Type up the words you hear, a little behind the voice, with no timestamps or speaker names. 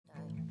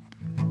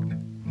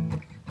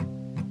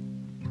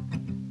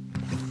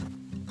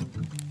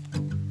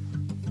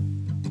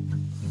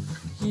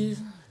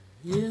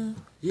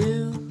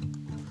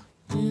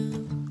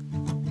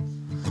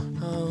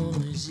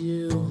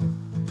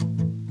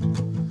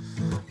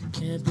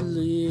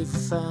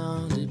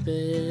found it,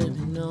 babe.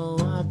 You know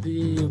I'd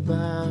be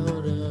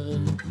about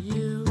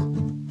you.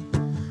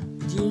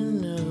 You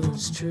know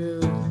it's true.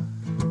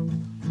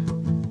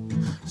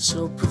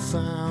 So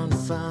profound, I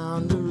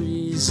found a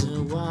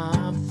reason why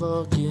I'm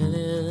fucking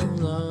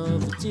in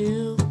love with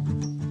you.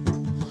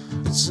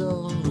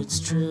 So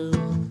it's true.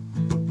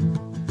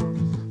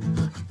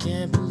 I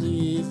can't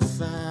believe I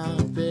found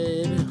it,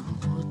 baby.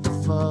 What the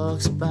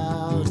fuck's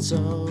about? It's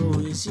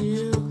always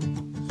you.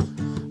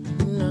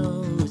 You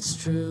know it's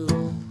true.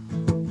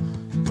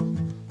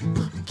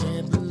 I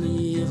can't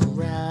believe I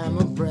wrap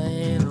my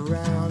brain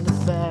around the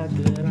fact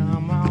that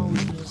I'm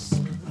always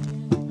missing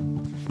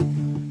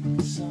you.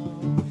 It's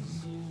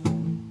always you.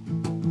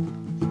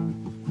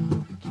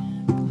 I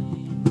can't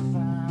believe I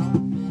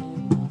found it,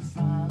 baby. I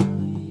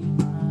finally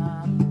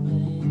found it,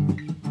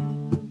 baby.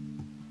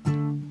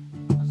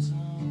 It's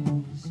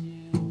always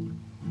you.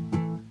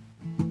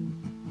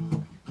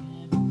 I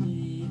can't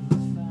believe I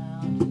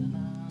found it, and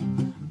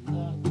I'm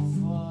lucky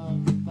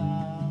fuck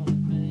about it,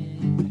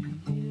 baby.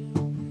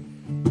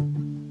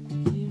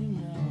 You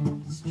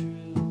know it's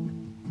true.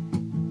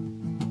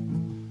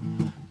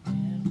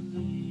 Can't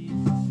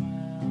believe I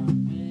found it,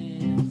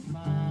 babe.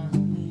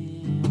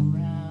 Finally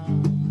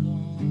around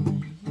only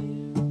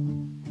you.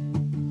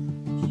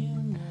 You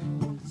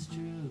know it's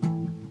true.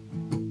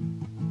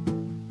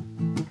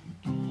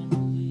 Can't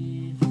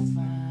believe I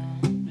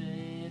found it,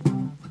 babe.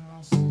 I'm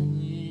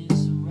constantly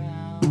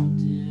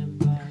surrounded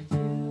by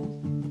you.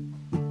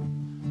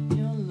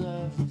 Your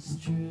love is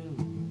true.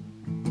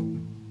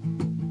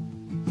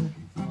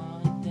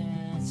 Wanna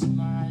dance in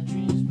my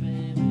dreams,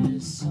 baby.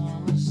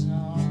 Summer's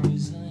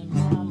always in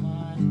my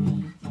mind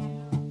with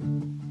you.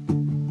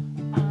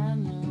 I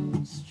know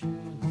it's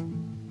true.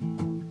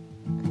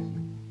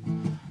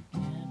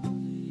 Can't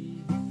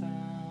believe I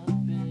found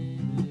it,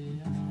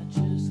 baby. I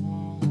just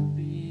wanna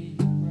be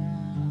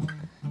around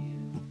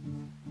you.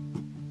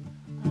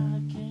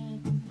 I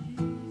can't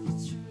believe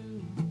it's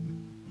true.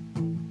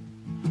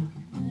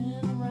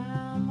 Spin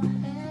around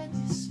my head,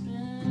 you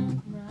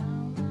spin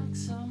around like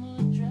summer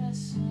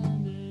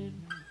dressing, baby.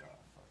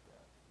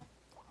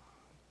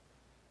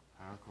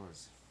 Power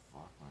chords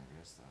fuck my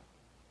wrist up.